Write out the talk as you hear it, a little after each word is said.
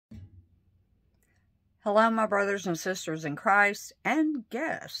Hello, my brothers and sisters in Christ and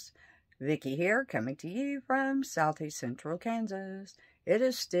guests. Vicky here, coming to you from Southeast Central Kansas. It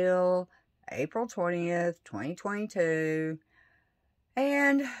is still April 20th, 2022,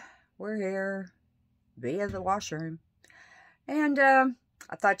 and we're here via the washroom. And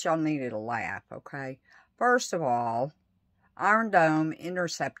I thought y'all needed a laugh, okay? First of all, Iron Dome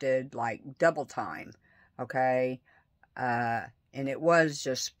intercepted like double time, okay? And it was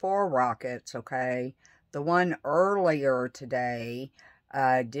just 4 rockets, okay? The one earlier today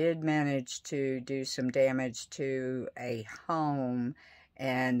did manage to do some damage to a home,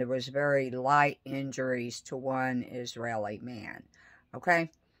 and there was very light injuries to one Israeli man,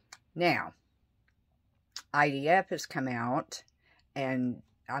 okay? Now, IDF has come out, and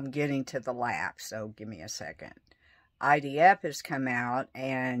I'm getting to the laugh, so give me a second. IDF has come out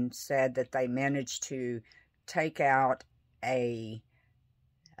and said that they managed to take out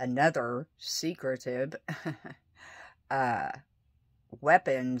another secretive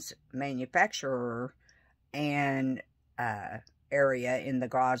weapons manufacturer and area in the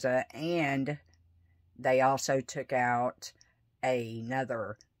Gaza, and they also took out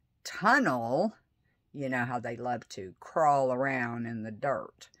another tunnel. You know how they love to crawl around in the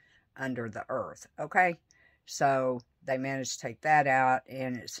dirt under the earth, okay? So they managed to take that out,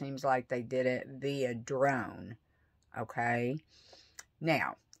 and it seems like they did it via drone, okay?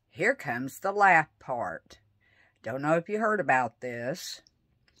 Now, here comes the laugh part. Don't know if you heard about this,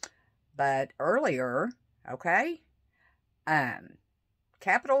 but earlier, okay,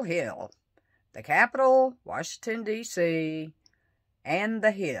 Capitol Hill, the Capitol, Washington, D.C., and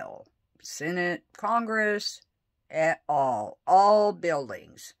the Hill, Senate, Congress, at all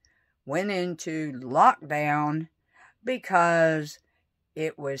buildings went into lockdown because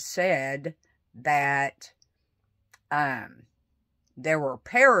it was said that there were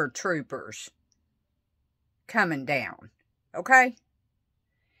paratroopers coming down, okay?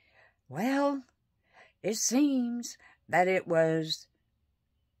 Well, it seems that it was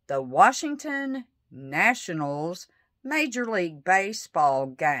the Washington Nationals Major League Baseball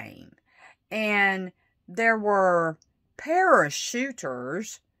game, and there were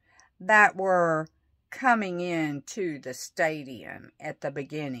parachuters that were coming into the stadium at the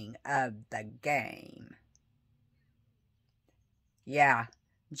beginning of the game. Yeah,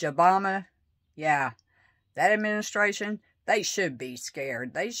 Obama, yeah, that administration, they should be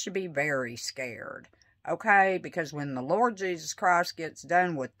scared. They should be very scared, okay? Because when the Lord Jesus Christ gets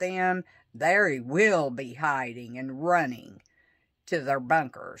done with them, they will be hiding and running to their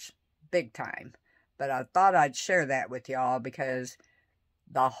bunkers, big time. But I thought I'd share that with y'all because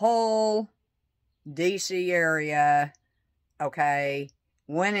the whole D.C. area, okay,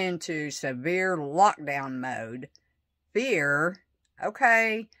 went into severe lockdown mode. Fear,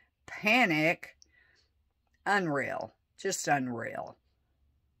 okay, panic, unreal, just unreal.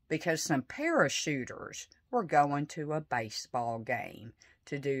 Because some parachuters were going to a baseball game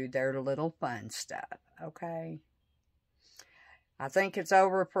to do their little fun stuff, okay? I think it's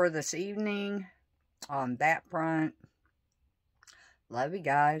over for this evening on that front. Love you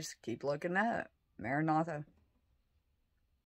guys. Keep looking up. Maranatha.